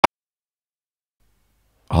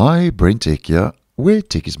Hi, BrenTech here, where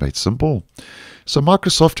tech is made simple. So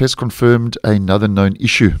Microsoft has confirmed another known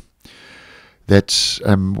issue that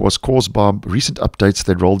was caused by recent updates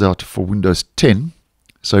that rolled out for Windows 10.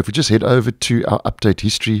 So if we just head over to our update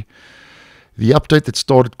history, the update that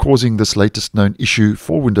started causing this latest known issue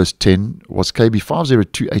for Windows 10 was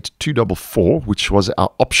KB5028244, which was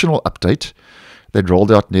our optional update that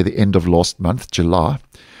rolled out near the end of last month, July,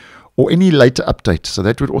 or any later update. So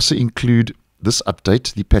that would also include this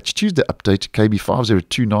update, the Patch Tuesday update,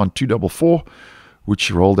 KB5028244,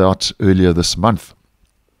 which rolled out earlier this month.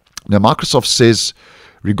 Now, Microsoft says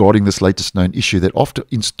regarding this latest known issue that after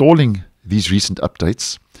installing these recent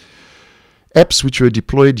updates, apps which were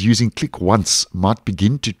deployed using ClickOnce might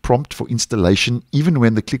begin to prompt for installation even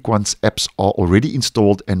when the ClickOnce apps are already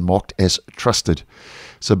installed and marked as trusted.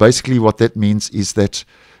 So basically what that means is that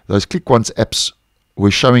those ClickOnce apps were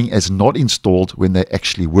showing as not installed when they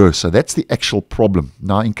actually were. So that's the actual problem.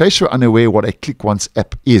 Now, in case you're unaware what a ClickOnce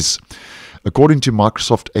app is, according to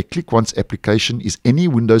Microsoft, a ClickOnce application is any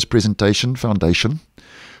Windows presentation foundation,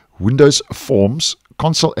 Windows Forms,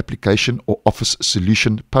 console application, or Office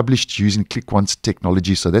solution published using ClickOnce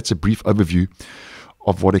technology. So that's a brief overview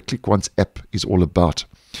of what a ClickOnce app is all about.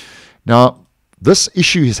 Now, this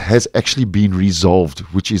issue has actually been resolved,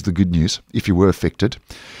 which is the good news if you were affected.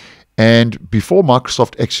 And before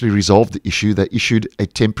Microsoft actually resolved the issue, they issued a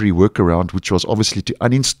temporary workaround, which was obviously to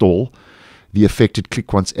uninstall the affected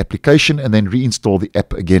ClickOnce application and then reinstall the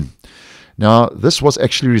app again. Now, this was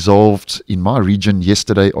actually resolved in my region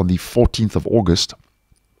yesterday on the 14th of August.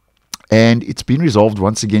 And it's been resolved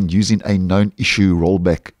once again using a known issue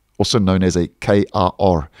rollback, also known as a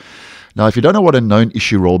KRR. Now, if you don't know what a known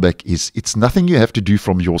issue rollback is, it's nothing you have to do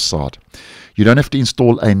from your side. You don't have to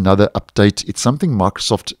install another update. It's something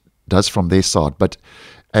Microsoft does from their side. But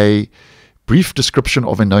a brief description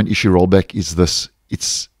of a known issue rollback is this.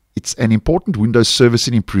 It's an important Windows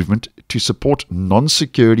servicing improvement to support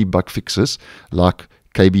non-security bug fixes like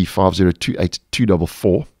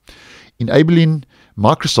KB5028244, enabling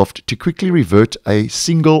Microsoft to quickly revert a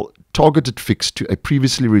single targeted fix to a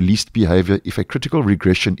previously released behavior if a critical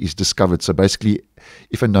regression is discovered. So basically,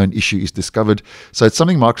 if a known issue is discovered. So it's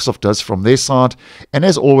something Microsoft does from their side. And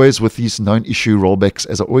as always with these known issue rollbacks,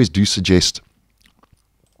 as I always do suggest,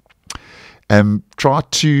 try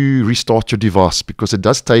to restart your device, because it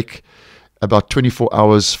does take about 24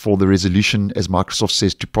 hours for the resolution, as Microsoft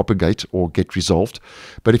says, to propagate or get resolved.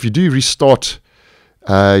 But if you do restart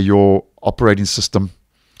your operating system,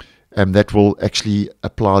 that will actually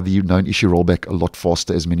apply the known issue rollback a lot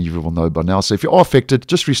faster, as many of you will know by now. So if you are affected,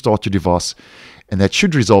 just restart your device, and that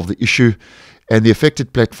should resolve the issue. And the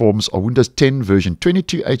affected platforms are Windows 10 version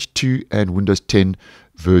 22H2 and Windows 10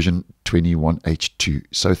 version 21H2.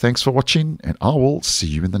 So thanks for watching, and I will see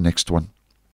you in the next one.